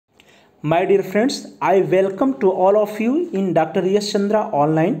My dear friends, I welcome to all of you in Dr. S.CHANDRA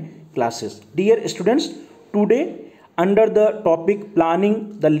online classes. Dear students, today under the topic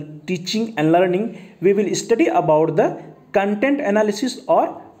planning the teaching and learning, we will study about the content analysis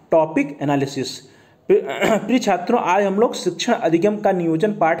or topic analysis. प्रिय छात्रों, आज हम लोग शिक्षण अधिगम का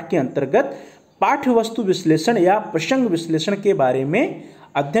नियोजन पाठ के अंतर्गत पाठ्य वस्तु विश्लेषण या प्रसंग विश्लेषण के बारे में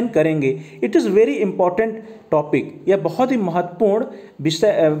अध्ययन करेंगे। It is very important topic. यह बहुत ही महत्वपूर्ण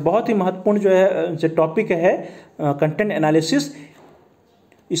विषय, बहुत ही महत्वपूर्ण जो टॉपिक है कंटेंट एनालिसिस।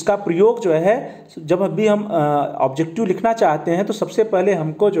 इसका प्रयोग जो है जब भी हम ऑब्जेक्टिव लिखना चाहते हैं तो सबसे पहले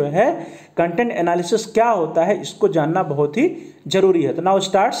हमको जो है कंटेंट एनालिसिस क्या होता है इसको जानना बहुत ही जरूरी है। तो now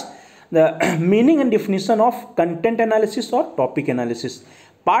starts the meaning and definition of content analysis और टॉपिक एनालिसिस।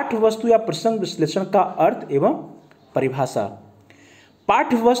 पाठ्य वस्तु या प्रसंग विश्लेषण का अर्थ एवं परिभाषा।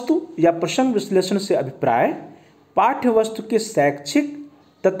 पाठ्य वस्तु या प्रसंग विश्लेषण से अभिप्राय पाठ्य वस्तु के शैक्षिक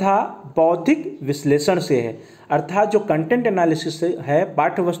तथा बौद्धिक विश्लेषण से है। अर्थात जो कंटेंट एनालिसिस है,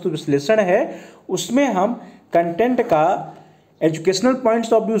 पाठ्य वस्तु विश्लेषण है, उसमें हम कंटेंट का एजुकेशनल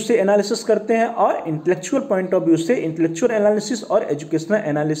पॉइंट्स ऑफ व्यू से एनालिसिस करते हैं और इंटेलेक्चुअल पॉइंट ऑफ व्यू से इंटेलेक्चुअल एनालिसिस और एजुकेशनल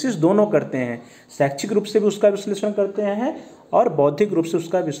एनालिसिस दोनों करते हैं। शैक्षिक रूप से भी उसका विश्लेषण करते हैं और बौद्धिक रूप से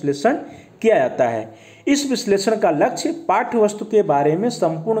उसका विश्लेषण किया जाता है। इस विश्लेषण का लक्ष्य पाठ्य वस्तु के बारे में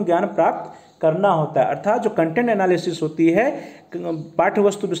संपूर्ण ज्ञान प्राप्त करना होता है। अर्थात जो कंटेंट एनालिसिस होती है, पाठ्य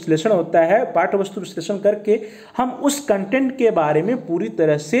वस्तु विश्लेषण होता है, पाठ्य वस्तु विश्लेषण करके हम उस कंटेंट के बारे में पूरी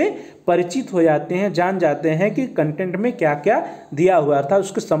तरह से परिचित हो जाते हैं, जान जाते हैं कि कंटेंट में क्या क्या दिया हुआ है, अर्थात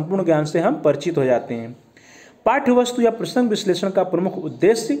उसके संपूर्ण ज्ञान से हम परिचित हो जाते हैं। पाठ्य वस्तु या प्रसंग विश्लेषण का प्रमुख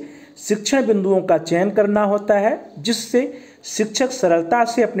उद्देश्य शिक्षण बिंदुओं का चयन करना होता है, जिससे शिक्षक सरलता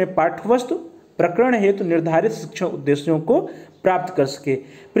से अपने पाठ्य वस्तु प्रकरण हेतु निर्धारित शिक्षण उद्देश्यों को प्राप्त कर सके।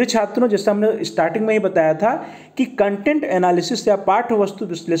 प्रिय छात्रों, जैसा हमने स्टार्टिंग में ही बताया था कि कंटेंट एनालिसिस या पाठ्य वस्तु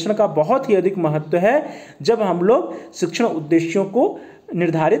विश्लेषण का बहुत ही अधिक महत्व है जब हम लोग शिक्षण उद्देश्यों को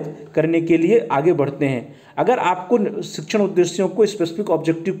निर्धारित करने के लिए आगे बढ़ते हैं। अगर आपको शिक्षण उद्देश्यों को, स्पेसिफिक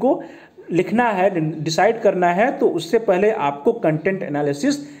ऑब्जेक्टिव को लिखना है, डिसाइड करना है, तो उससे पहले आपको कंटेंट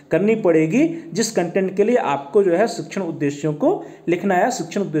एनालिसिस करनी पड़ेगी, जिस कंटेंट के लिए आपको जो है शिक्षण उद्देश्यों को लिखना है,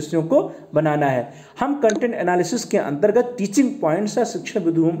 शिक्षण उद्देश्यों को बनाना है। हम कंटेंट एनालिसिस के अंतर्गत टीचिंग पॉइंट्स या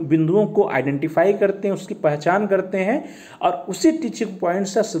शिक्षण बिंदुओं को आइडेंटिफाई करते हैं, उसकी पहचान करते हैं और उसी टीचिंग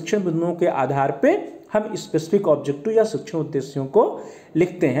पॉइंट्स या शिक्षण बिंदुओं के आधार पर हम स्पेसिफिक ऑब्जेक्टिव या शिक्षण उद्देश्यों को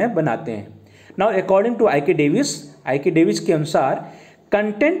लिखते हैं, बनाते हैं। नाउ अकॉर्डिंग टू आई के डेविस के अनुसार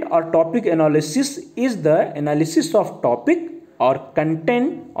कंटेंट और topic analysis is the analysis of topic और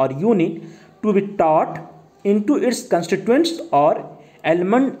कंटेंट और unit to be taught into its constituents और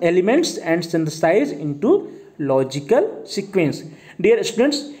elements and synthesise into logical sequence. Dear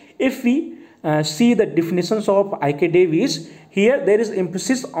students, if we see the definitions of I.K. Davis, here there is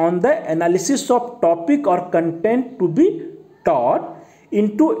emphasis on the analysis of topic or content to be taught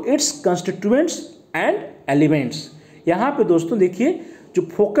into its constituents and elements। यहाँ पे दोस्तों देखिए जो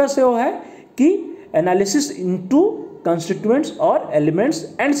focus है वो है कि analysis into constituents और elements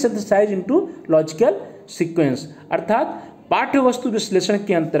and synthesise into logical sequence. अर्थात पाठ्य वस्तु विश्लेषण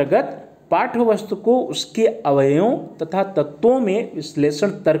के अंतर्गत पाठ्य वस्तु को उसके अवयवों तथा तत्वों में विश्लेषण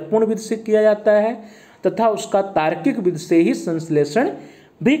तर्कपूर्ण विधि से किया जाता है तथा उसका तार्किक विधि से ही संश्लेषण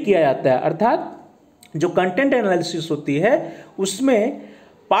भी किया जाता है। अर्थात जो कंटेंट एनालिसिस होती है उसमें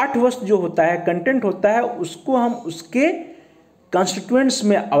पाठ्य वस्तु जो होता है, कंटेंट होता है, उसको हम उसके कॉन्स्टिट्यूएंट्स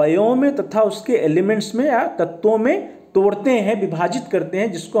में, अवयवों में तथा उसके एलिमेंट्स में या तत्वों में तोड़ते हैं, विभाजित करते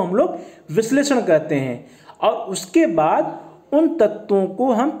हैं, जिसको हम लोग विश्लेषण कहते हैं। और उसके बाद उन तत्वों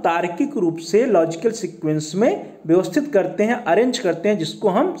को हम तार्किक रूप से लॉजिकल सीक्वेंस में व्यवस्थित करते हैं, अरेंज करते हैं, जिसको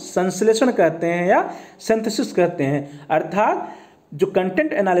हम संश्लेषण कहते हैं या सिंथेसिस कहते हैं। अर्थात जो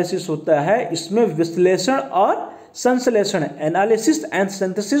कंटेंट एनालिसिस होता है इसमें विश्लेषण और संश्लेषण, एनालिसिस एंड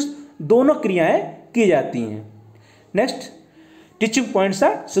सिंथेसिस दोनों क्रियाएं की जाती हैं। नेक्स्ट, टीचिंग पॉइंट्स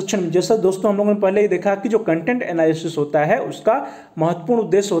है शिक्षण। जैसा दोस्तों हम लोगों ने पहले ही देखा कि जो कंटेंट एनालिसिस होता है उसका महत्वपूर्ण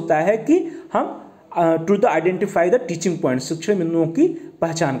उद्देश्य होता है कि हम to the identify the teaching points, शिक्षण बिंदुओं की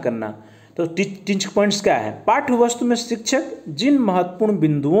पहचान करना। तो टीचिंग पॉइंट्स क्या है? पाठ्य वस्तु में शिक्षक जिन महत्वपूर्ण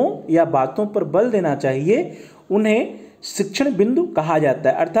बिंदुओं या बातों पर बल देना चाहिए उन्हें शिक्षण बिंदु कहा जाता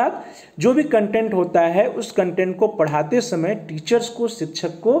है। अर्थात जो भी कंटेंट होता है उस कंटेंट को पढ़ाते समय टीचर्स को,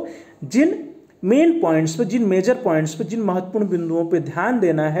 शिक्षक को जिन मेन पॉइंट्स पे, जिन मेजर पॉइंट्स पे, जिन महत्वपूर्ण बिंदुओं पे ध्यान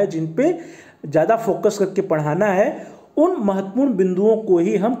देना है, जिन पे ज़्यादा फोकस करके पढ़ाना है, उन महत्वपूर्ण बिंदुओं को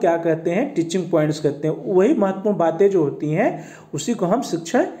ही हम क्या कहते हैं? टीचिंग पॉइंट्स कहते हैं। वही महत्वपूर्ण बातें जो होती हैं उसी को हम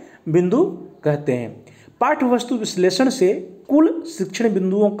शिक्षण बिंदु कहते हैं। पाठ्य वस्तु विश्लेषण से कुल शिक्षण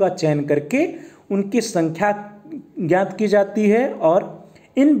बिंदुओं का चयन करके उनकी संख्या ज्ञात की जाती है और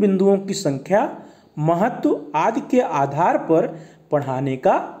इन बिंदुओं की संख्या, महत्व आदि के आधार पर पढ़ाने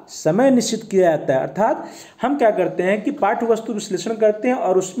का समय निश्चित किया जाता है। अर्थात हम क्या करते हैं कि पाठ्य वस्तु विश्लेषण करते हैं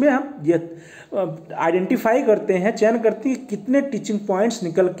और उसमें हम ये आइडेंटिफाई करते हैं, चयन करते हैं कितने टीचिंग पॉइंट्स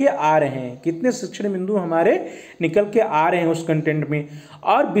निकल के आ रहे हैं, कितने शिक्षण बिंदु हमारे निकल के आ रहे हैं उस कंटेंट में,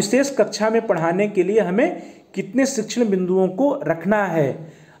 और विशेष कक्षा में पढ़ाने के लिए हमें कितने शिक्षण बिंदुओं को रखना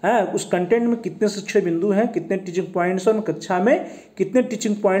है। उस कंटेंट में कितने शिक्षण बिंदु हैं, कितने टीचिंग पॉइंट्स, और कक्षा में कितने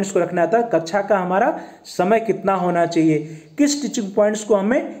टीचिंग पॉइंट्स को रखना था, कक्षा का हमारा समय कितना होना चाहिए, किस टीचिंग पॉइंट्स को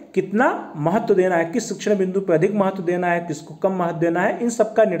हमें कितना महत्व देना है, किस शिक्षण बिंदु पर अधिक महत्व देना है, किसको कम महत्व देना है। इन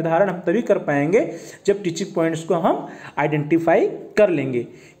सब का निर्धारण हम तभी कर पाएंगे जब टीचिंग पॉइंट्स को हम आइडेंटिफाई कर लेंगे।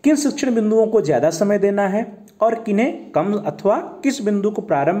 किन शिक्षण बिंदुओं को ज़्यादा समय देना है और किन्हें कम, अथवा किस बिंदु को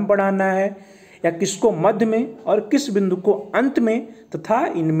प्रारंभ बढ़ाना है या किसको मध्य में और किस बिंदु को अंत में, तथा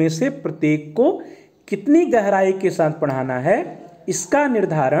इनमें से प्रत्येक को कितनी गहराई के साथ पढ़ाना है, इसका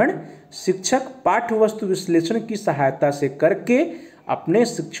निर्धारण शिक्षक पाठ्य वस्तु विश्लेषण की सहायता से करके अपने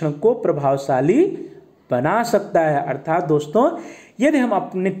शिक्षण को प्रभावशाली बना सकता है। अर्थात दोस्तों, यदि हम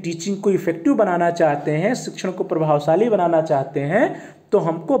अपने टीचिंग को इफेक्टिव बनाना चाहते हैं, शिक्षण को प्रभावशाली बनाना चाहते हैं, तो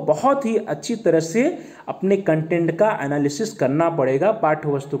हमको बहुत ही अच्छी तरह से अपने कंटेंट का एनालिसिस करना पड़ेगा, पाठ्य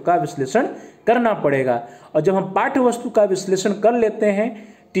वस्तु का विश्लेषण करना पड़ेगा। और जब हम पाठ्य वस्तु का विश्लेषण कर लेते हैं,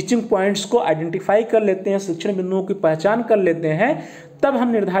 टीचिंग पॉइंट्स को आइडेंटिफाई कर लेते हैं, शिक्षण बिंदुओं की पहचान कर लेते हैं, तब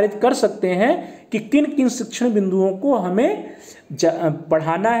हम निर्धारित कर सकते हैं कि किन किन शिक्षण बिंदुओं को हमें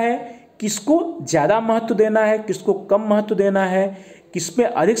पढ़ाना है, किसको ज़्यादा महत्व देना है, किसको कम महत्व देना है, किस पे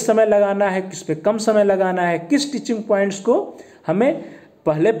अधिक समय लगाना है, किस पे कम समय लगाना है, किस टीचिंग पॉइंट्स को हमें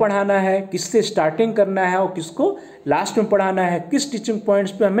पहले पढ़ाना है, किससे स्टार्टिंग करना है और किसको लास्ट में पढ़ाना है, किस टीचिंग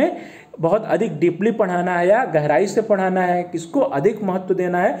पॉइंट्स पे हमें बहुत अधिक डीपली पढ़ाना है या गहराई से पढ़ाना है, किसको अधिक महत्व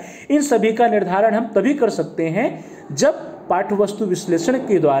देना है। इन सभी का निर्धारण हम तभी कर सकते हैं जब पाठ्य वस्तु विश्लेषण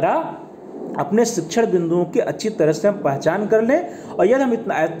के द्वारा अपने शिक्षण बिंदुओं की अच्छी तरह से हम पहचान कर लें, और यदि हम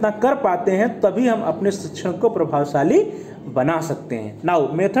इतना कर पाते हैं तभी हम अपने शिक्षण को प्रभावशाली बना सकते हैं।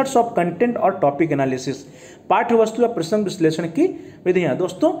 नाउ मेथड्स ऑफ कंटेंट और टॉपिक एनालिसिस, पाठ्य वस्तु या प्रसंग विश्लेषण की विधियां।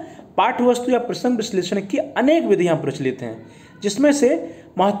 दोस्तों, पाठ्य वस्तु या प्रसंग विश्लेषण की अनेक विधियां प्रचलित हैं, जिसमें से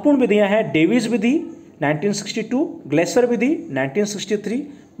महत्वपूर्ण विधियां हैं डेविस विधि 1962, ग्लेसर विधि 1963,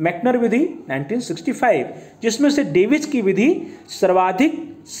 मैकनर विधि 1965, जिसमें से डेविस की विधि सर्वाधिक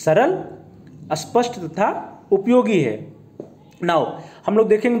सरल, स्पष्ट तथा उपयोगी है। नाउ हम लोग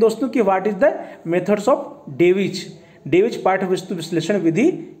देखेंगे दोस्तों कि what is the methods of Davis. Davis पाठ्य वस्तु विश्लेषण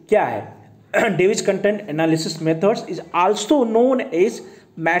विधि क्या है? Davis content analysis methods is also known as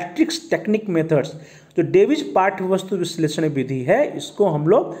matrix technique methods. जो डेविस पाठ्य वस्तु विश्लेषण विधि है, इसको हम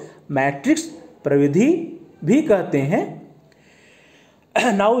लोग मैट्रिक्स प्रविधि भी कहते हैं।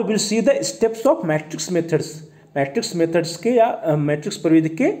 Now we will see the steps of matrix methods. Matrix methods के या मैट्रिक्स प्रविधि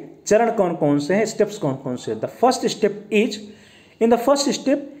के चरण कौन कौन से हैं, स्टेप्स कौन कौन से हैं। The first step is, in the first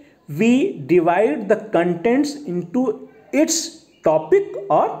step we divide the contents into its topic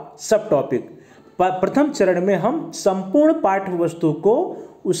और सब टॉपिक। प्रथम चरण में हम संपूर्ण पाठ्य वस्तु को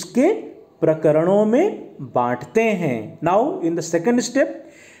उसके प्रकरणों में बांटते हैं। Now in the second step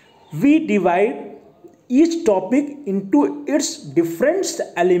we divide each topic into its different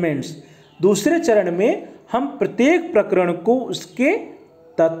elements. दूसरे चरण में हम प्रत्येक प्रकरण को उसके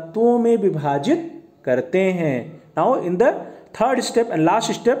तत्वों में विभाजित करते हैं। Now in the third step and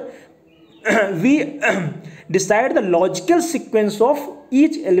last step we decide the logical sequence of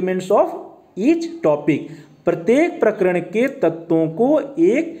each elements of each topic. प्रत्येक प्रकरण के तत्वों को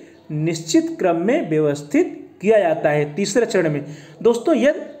एक निश्चित क्रम में व्यवस्थित किया जाता है तीसरे चरण में। दोस्तों,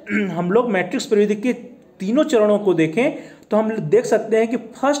 यदि हम लोग मैट्रिक्स प्रविधि के तीनों चरणों को देखें तो हम देख सकते हैं कि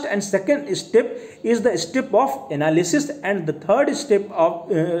first and second step is the step of analysis and the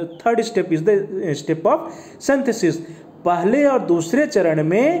third step is the step of synthesis. पहले और दूसरे चरण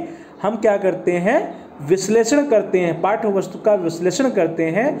में हम क्या करते हैं, विश्लेषण करते हैं, पाठ्य वस्तु का विश्लेषण करते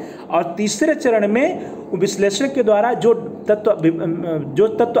हैं, और तीसरे चरण में विश्लेषण के द्वारा जो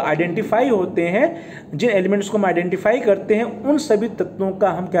तत्व आइडेंटिफाई होते हैं, जिन एलिमेंट्स को हम आइडेंटिफाई करते हैं, उन सभी तत्वों का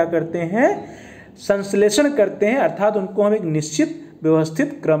हम क्या करते हैं, संश्लेषण करते हैं, अर्थात उनको हम एक निश्चित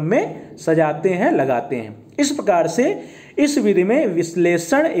व्यवस्थित क्रम में सजाते हैं, लगाते हैं। इस प्रकार से इस विधि में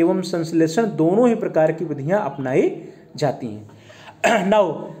विश्लेषण एवं संश्लेषण दोनों ही प्रकार की विधियां अपनाई जाती हैं।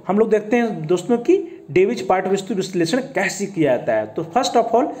 नाउ हम लोग देखते हैं दोस्तों कि डेविस पाठ्य वस्तु विश्लेषण कैसे किया जाता है। तो फर्स्ट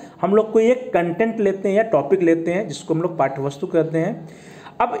ऑफ ऑल हम लोग कोई एक कंटेंट लेते हैं या टॉपिक लेते हैं, जिसको हम लोग पाठ्य वस्तु कहते हैं।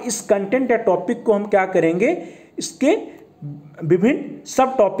 अब इस कंटेंट या टॉपिक को हम क्या करेंगे, इसके विभिन्न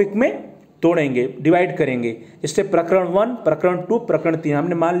सब टॉपिक में तोड़ेंगे, डिवाइड करेंगे। इससे प्रकरण 1, प्रकरण 2, प्रकरण 3,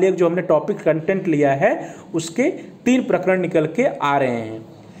 हमने मान लिया जो हमने टॉपिक कंटेंट लिया है उसके 3 प्रकरण निकल के आ रहे हैं।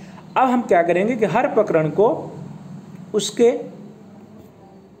 अब हम क्या करेंगे कि हर प्रकरण को उसके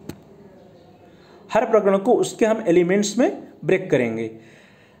हम एलिमेंट्स में ब्रेक करेंगे।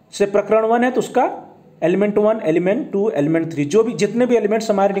 जैसे प्रकरण 1 है तो उसका एलिमेंट 1, एलिमेंट 2, एलिमेंट 3, जो भी जितने भी एलिमेंट्स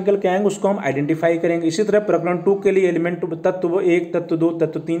हमारे निकल के आएंगे उसको हम आइडेंटिफाई करेंगे। इसी तरह प्रकरण 2 के लिए एलिमेंट तत्व 1, तत्व 2,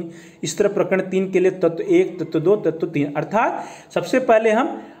 तत्व 3, इस तरह प्रकरण 3 के लिए तत्व 1, तत्व 2, तत्व 3। अर्थात सबसे पहले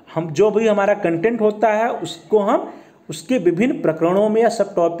हम जो भी हमारा कंटेंट होता है उसको हम उसके विभिन्न प्रकरणों में या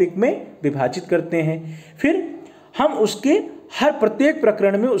सब टॉपिक में विभाजित करते हैं। फिर हम उसके हर प्रत्येक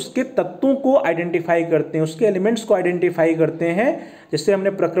प्रकरण में उसके तत्वों को आइडेंटिफाई करते हैं, उसके एलिमेंट्स को आइडेंटिफाई करते हैं। जैसे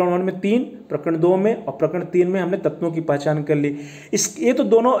हमने प्रकरण 1 में 3, प्रकरण 2 में और प्रकरण 3 में हमने तत्वों की पहचान कर ली। ये तो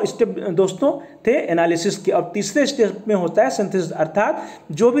दोनों स्टेप दोस्तों थे एनालिसिस के। अब तीसरे स्टेप में होता है सिंथेसिस, अर्थात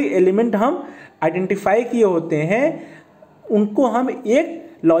जो भी एलिमेंट हम आइडेंटिफाई किए होते हैं उनको हम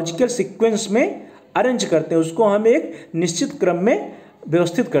एक लॉजिकल सीक्वेंस में अरेंज करते हैं, उसको हम एक निश्चित क्रम में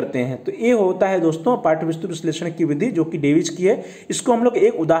व्यवस्थित करते हैं। तो ये होता है दोस्तों पाठ्यवस्तु विश्लेषण की विधि, जो कि डेविज की है। इसको हम लोग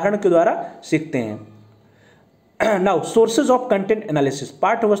एक उदाहरण के द्वारा सीखते हैं। Now sources of content analysis,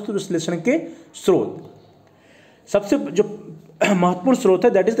 पाठ्यवस्तु विश्लेषण के स्रोत। सबसे जो महत्वपूर्ण स्रोत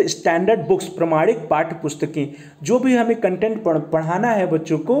है that is the standard books, प्रमाणिक पाठ्य पुस्तकें। जो भी हमें कंटेंट पढ़ाना है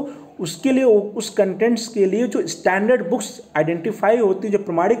बच्चों को, उसके लिए उस कंटेंट्स के लिए जो स्टैंडर्ड बुक्स आइडेंटिफाई होती है, जो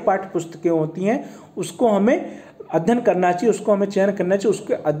प्रमाणिक पाठ्य पुस्तकें होती हैं, उसको हमें अध्ययन करना चाहिए, उसको हमें चयन करना चाहिए।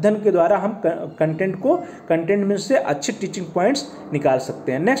 उसके अध्ययन के द्वारा हम कंटेंट में से अच्छे टीचिंग पॉइंट्स निकाल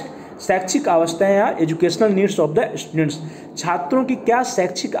सकते हैं। नेक्स्ट, शैक्षिक आवश्यकताएं या educational needs of the students. छात्रों की क्या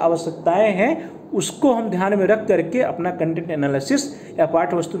शैक्षिक आवश्यकताएं हैं उसको हम ध्यान में रख करके अपना कंटेंट एनालिसिस या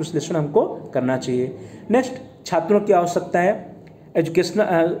पाठ्यवस्तु विश्लेषण हमको करना चाहिए। नेक्स्ट, छात्रों की आवश्यकताएं,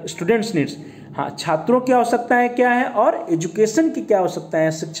 एजुकेशनल स्टूडेंट्स नीड्स। हाँ, छात्रों की आवश्यकताएं क्या है और एजुकेशन की क्या आवश्यकताएं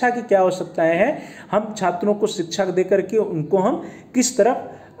हैं, शिक्षा की क्या आवश्यकताएं हैं। हम छात्रों को शिक्षा दे करके उनको हम किस तरफ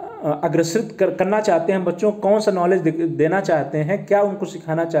अग्रसरित करना चाहते हैं, बच्चों को कौन सा नॉलेज देना चाहते हैं, क्या उनको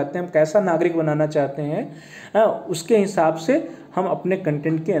सिखाना चाहते हैं, हम कैसा नागरिक बनाना चाहते हैं, उसके हिसाब से हम अपने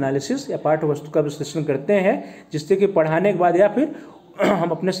कंटेंट के एनालिसिस या पाठ्यवस्तु का विश्लेषण करते हैं, जिससे कि पढ़ाने के बाद या फिर हम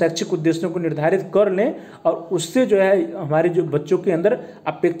अपने शैक्षिक उद्देश्यों को निर्धारित कर लें और उससे जो है हमारे जो बच्चों के अंदर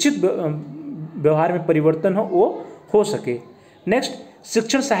अपेक्षित व्यवहार में परिवर्तन वो हो सके। नेक्स्ट,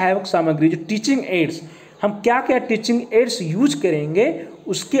 शिक्षण सहायक सामग्री, जो टीचिंग एड्स, हम क्या क्या टीचिंग एड्स यूज करेंगे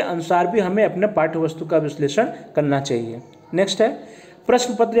उसके अनुसार भी हमें अपने पाठ्यवस्तु का विश्लेषण करना चाहिए। नेक्स्ट है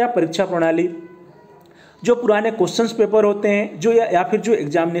प्रश्न पत्र या परीक्षा प्रणाली। जो पुराने क्वेश्चंस पेपर होते हैं जो या फिर जो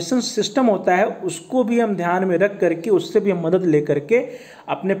एग्जामिनेशन सिस्टम होता है उसको भी हम ध्यान में रख करके उससे भी हम मदद ले करके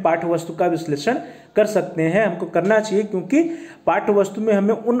अपने पाठ्यवस्तु का विश्लेषण कर सकते हैं। हमको करना चाहिए क्योंकि पाठ्यवस्तु में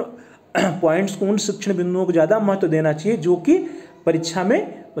हमें उन पॉइंट्स को, उन शिक्षण बिंदुओं को ज़्यादा महत्व देना चाहिए जो कि परीक्षा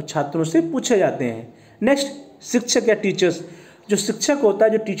में छात्रों से पूछे जाते हैं। नेक्स्ट, शिक्षक या टीचर्स। जो शिक्षक होता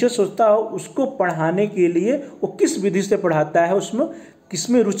है, जो टीचर्स होता है, उसको पढ़ाने के लिए वो किस विधि से पढ़ाता है, उसमें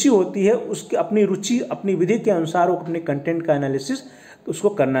किसमें रुचि होती है, उसकी अपनी रुचि अपनी विधि के अनुसार वो अपने कंटेंट का एनालिसिस उसको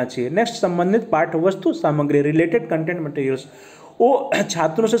करना चाहिए। नेक्स्ट, संबंधित पाठ्यवस्तु सामग्री, रिलेटेड कंटेंट मटेरियल्स। वो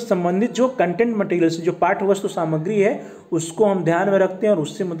छात्रों से संबंधित जो कंटेंट मटेरियल्स, जो पाठ्यवस्तु सामग्री है उसको हम ध्यान में रखते हैं और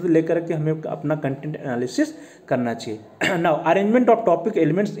उससे मदद लेकर के हमें अपना कंटेंट एनालिसिस करना चाहिए। Now, arrangement of topic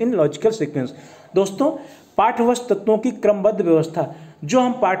elements in logical sequence. दोस्तों, पाठ्यवस्तु तत्वों की क्रमबद्ध व्यवस्था। जो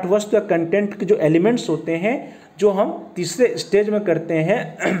हम पाठ्यवस्तु या कंटेंट के जो एलिमेंट्स होते हैं जो हम तीसरे स्टेज में करते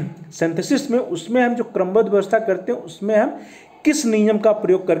हैं सिंथेसिस में, उसमें हम जो क्रमबद्ध व्यवस्था करते हैं उसमें हम किस नियम का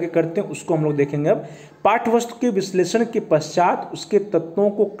प्रयोग करके करते हैं उसको हम लोग देखेंगे। अब पाठ्यवस्तु के विश्लेषण के पश्चात उसके तत्वों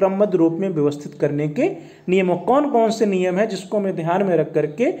को क्रमबद्ध रूप में व्यवस्थित करने के नियमों, कौन कौन से नियम है जिसको हमें ध्यान में रख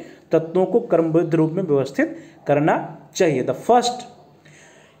करके तत्वों को क्रमबद्ध रूप में व्यवस्थित करना चाहिए। द फर्स्ट,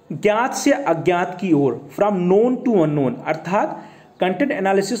 ज्ञात से अज्ञात की ओर, फ्रॉम नोन टू अननोन। अर्थात कंटेंट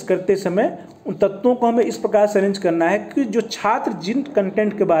एनालिसिस करते समय उन तत्वों को हमें इस प्रकार से अरेंज करना है कि जो छात्र जिन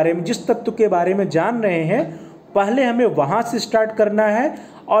कंटेंट के बारे में, जिस तत्व के बारे में जान रहे हैं, पहले हमें वहाँ से स्टार्ट करना है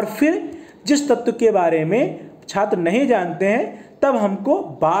और फिर जिस तत्व के बारे में छात्र नहीं जानते हैं तब हमको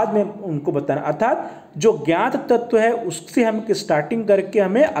बाद में उनको बताना। अर्थात जो ज्ञात तत्व है उससे हम स्टार्टिंग करके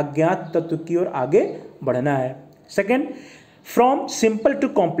हमें अज्ञात तत्व की ओर आगे बढ़ना है। Second, from simple to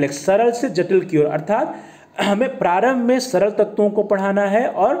complex, सरल से जटिल की ओर। अर्थात हमें प्रारंभ में सरल तत्वों को पढ़ाना है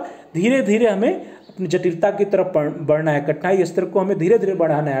और धीरे धीरे हमें अपनी जटिलता की तरफ बढ़ना है, कठिनाई स्तर को हमें धीरे धीरे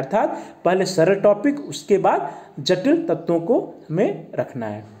बढ़ाना है। अर्थात पहले सरल टॉपिक, उसके बाद जटिल तत्वों को हमें रखना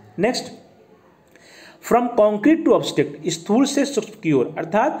है। Next, from concrete to abstract, स्थूल से सूक्ष्म की ओर।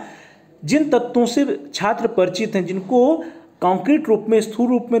 अर्थात जिन तत्वों से छात्र परिचित हैं, जिनको कॉन्क्रीट रूप में, स्थूल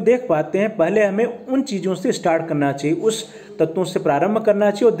रूप में देख पाते हैं, पहले हमें उन चीज़ों से स्टार्ट करना चाहिए, उस तत्वों से प्रारंभ करना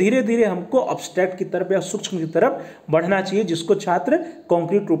चाहिए और धीरे धीरे हमको अब्स्ट्रैक्ट की तरफ या सूक्ष्म की तरफ बढ़ना चाहिए, जिसको छात्र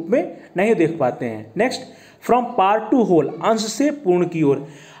कॉन्क्रीट रूप में नहीं देख पाते हैं। Next, from part two whole, अंश से पूर्ण की ओर।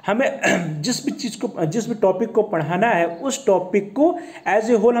 हमें जिस भी टॉपिक को पढ़ाना है उस टॉपिक को एज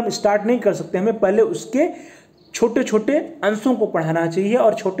ए होल हम स्टार्ट नहीं कर सकते, हमें पहले उसके छोटे छोटे अंशों को पढ़ाना चाहिए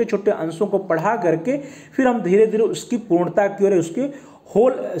और छोटे छोटे अंशों को पढ़ा करके फिर हम धीरे धीरे उसकी पूर्णता की ओर, उसके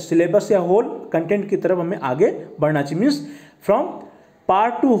होल सिलेबस या होल कंटेंट की तरफ हमें आगे बढ़ना चाहिए। Means from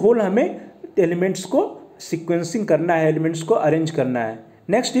part two whole हमें एलिमेंट्स को सीक्वेंसिंग करना है, एलिमेंट्स को अरेंज करना है।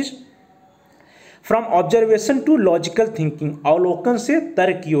 Next is from observation to logical thinking, अवलोकन से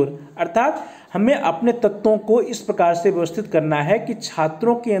तर्क की ओर। अर्थात हमें अपने तत्वों को इस प्रकार से व्यवस्थित करना है कि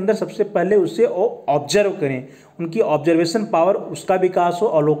छात्रों के अंदर सबसे पहले उसे ऑब्जर्व करें, उनकी ऑब्जर्वेशन पावर, उसका विकास हो,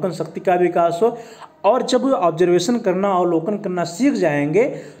 अवलोकन शक्ति का विकास हो। और जब वो ऑब्जर्वेशन करना, अवलोकन करना सीख जाएंगे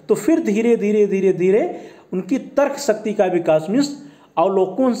तो फिर धीरे धीरे धीरे धीरे उनकी तर्क शक्ति का विकास, मीन्स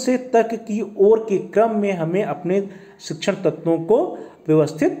अवलोकन से तर्क की ओर के क्रम में हमें अपने शिक्षण तत्वों को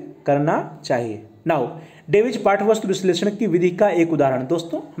व्यवस्थित करना चाहिए। नाउ डेविज पाठ्यवस्तु विश्लेषण की विधि का एक उदाहरण।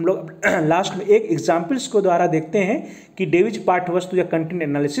 दोस्तों हम लोग लास्ट में एक एग्जाम्पल्स को द्वारा देखते हैं कि डेविज पाठ्यवस्तु या कंटेंट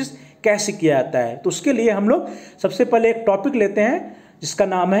एनालिसिस कैसे किया जाता है। तो उसके लिए हम लोग सबसे पहले एक टॉपिक लेते हैं जिसका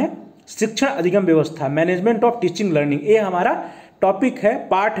नाम है शिक्षण अधिगम व्यवस्था, मैनेजमेंट ऑफ टीचिंग लर्निंग। ये हमारा टॉपिक है,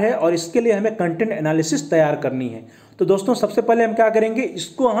 पार्ट है और इसके लिए हमें कंटेंट एनालिसिस तैयार करनी है। तो दोस्तों सबसे पहले हम क्या करेंगे,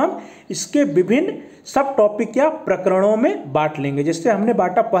 इसको हम इसके विभिन्न सब टॉपिक या प्रकरणों में बांट लेंगे। जैसे हमने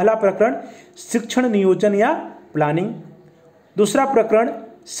बांटा, पहला प्रकरण शिक्षण नियोजन या प्लानिंग, दूसरा प्रकरण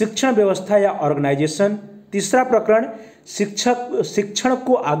शिक्षण व्यवस्था या ऑर्गेनाइजेशन, तीसरा प्रकरण शिक्षण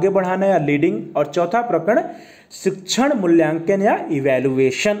को आगे बढ़ाना या लीडिंग और चौथा प्रकरण शिक्षण मूल्यांकन या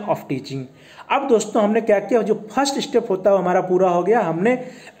इवैल्यूएशन ऑफ टीचिंग। अब दोस्तों हमने क्या किया, जो फर्स्ट स्टेप होता है वो हमारा पूरा हो गया, हमने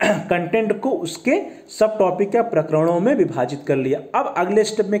कंटेंट को उसके सब टॉपिक या प्रकरणों में विभाजित कर लिया। अब अगले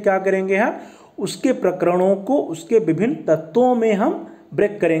स्टेप में क्या करेंगे, हम उसके प्रकरणों को उसके विभिन्न तत्वों में हम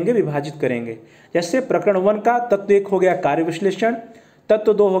ब्रेक करेंगे, विभाजित करेंगे। जैसे प्रकरण 1 का तत्व 1 हो गया कार्य विश्लेषण,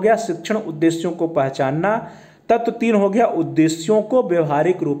 तत्व 2 हो गया शिक्षण उद्देश्यों को पहचानना, तत्व 3 हो गया उद्देश्यों को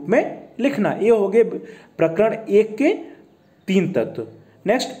व्यवहारिक रूप में लिखना। ये हो गए प्रकरण 1 के 3 तत्व।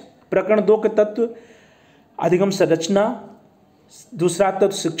 नेक्स्ट प्रकरण 2 के तत्व अधिगम संरचना, दूसरा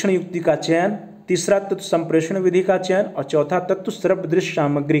तत्व शिक्षण युक्ति का चयन, तीसरा तत्व संप्रेषण विधि का चयन और चौथा तत्व श्रव्य दृश्य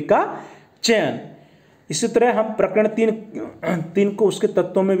सामग्री का चयन। इसी तरह हम प्रकरण 3 को उसके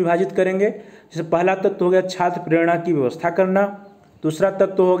तत्वों में विभाजित करेंगे। जैसे पहला तत्व हो गया छात्र प्रेरणा की व्यवस्था करना, दूसरा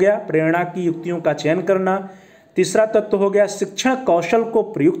तत्व हो गया प्रेरणा की युक्तियों का चयन करना, तीसरा तत्व हो गया शिक्षण कौशल को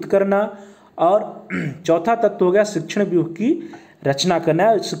प्रयुक्त करना और चौथा तत्व हो गया शिक्षण व्यूह की रचना करना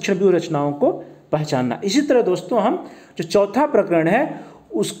है, शिक्षण व्यूह रचनाओं को पहचानना। इसी तरह दोस्तों हम जो चौथा प्रकरण है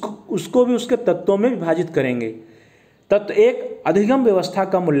उसको भी उसके तत्वों में विभाजित करेंगे। तत्व 1 अधिगम व्यवस्था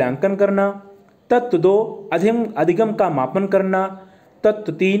का मूल्यांकन करना, तत्व 2 अधिगम का मापन करना,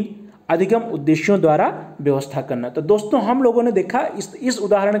 तत्व 3 अधिगम उद्देश्यों द्वारा व्यवस्था करना। तो दोस्तों हम लोगों ने देखा, इस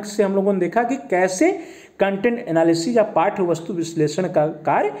उदाहरण से हम लोगों ने देखा कि कैसे कंटेंट एनालिसिस या पाठ्य वस्तु विश्लेषण का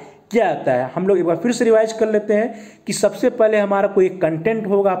कार्य किया जाता है। हम लोग एक बार फिर से रिवाइज कर लेते हैं कि सबसे पहले हमारा कोई कंटेंट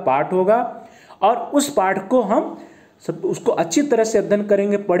होगा, पाठ होगा और उस पाठ को हम उसको अच्छी तरह से अध्ययन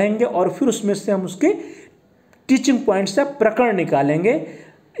करेंगे, पढ़ेंगे और फिर उसमें से हम उसके टीचिंग पॉइंट्स या प्रकरण निकालेंगे।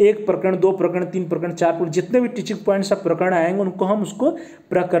 1 प्रकरण, 2 प्रकरण, 3 प्रकरण, 4 प्रकरण, जितने भी टीचिंग पॉइंट्स या प्रकरण आएंगे उनको हम उसको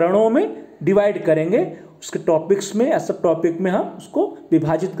प्रकरणों में डिवाइड करेंगे, उसके टॉपिक्स में या सब टॉपिक में हम उसको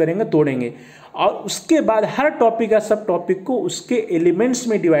विभाजित करेंगे, तोड़ेंगे और उसके बाद हर टॉपिक या सब टॉपिक को उसके एलिमेंट्स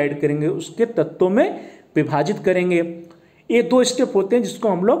में डिवाइड करेंगे, उसके तत्वों में विभाजित करेंगे। ये 2 स्टेप होते हैं जिसको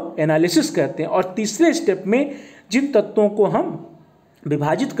हम लोग एनालिसिस कहते हैं। और तीसरे स्टेप में जिन तत्वों को हम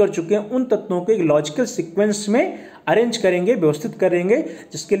विभाजित कर चुके हैं उन तत्वों को एक लॉजिकल सीक्वेंस में अरेंज करेंगे, व्यवस्थित करेंगे,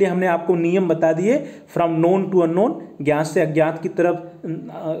 जिसके लिए हमने आपको नियम बता दिए, फ्रॉम नोन टू अननोन, ज्ञात से अज्ञात की तरफ,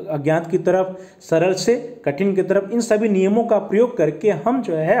 अज्ञात की तरफ, सरल से कठिन की तरफ। इन सभी नियमों का प्रयोग करके हम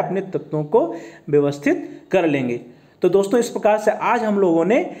जो है अपने तत्वों को व्यवस्थित कर लेंगे। तो दोस्तों इस प्रकार से आज हम लोगों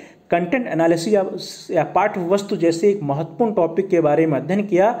ने कंटेंट एनालिसिस या पाठ्य वस्तु जैसे एक महत्वपूर्ण टॉपिक के बारे में अध्ययन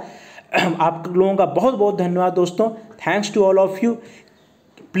किया। आप लोगों का बहुत बहुत धन्यवाद दोस्तों। Thanks to all of you.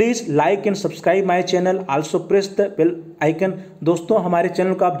 Please like and subscribe my channel, also press the bell icon. दोस्तों हमारे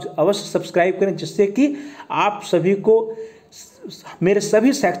चैनल को आप अवश्य सब्सक्राइब करें जिससे कि आप सभी को मेरे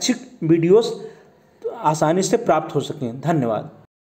सभी शैक्षिक वीडियोस आसानी से प्राप्त हो सकें। धन्यवाद।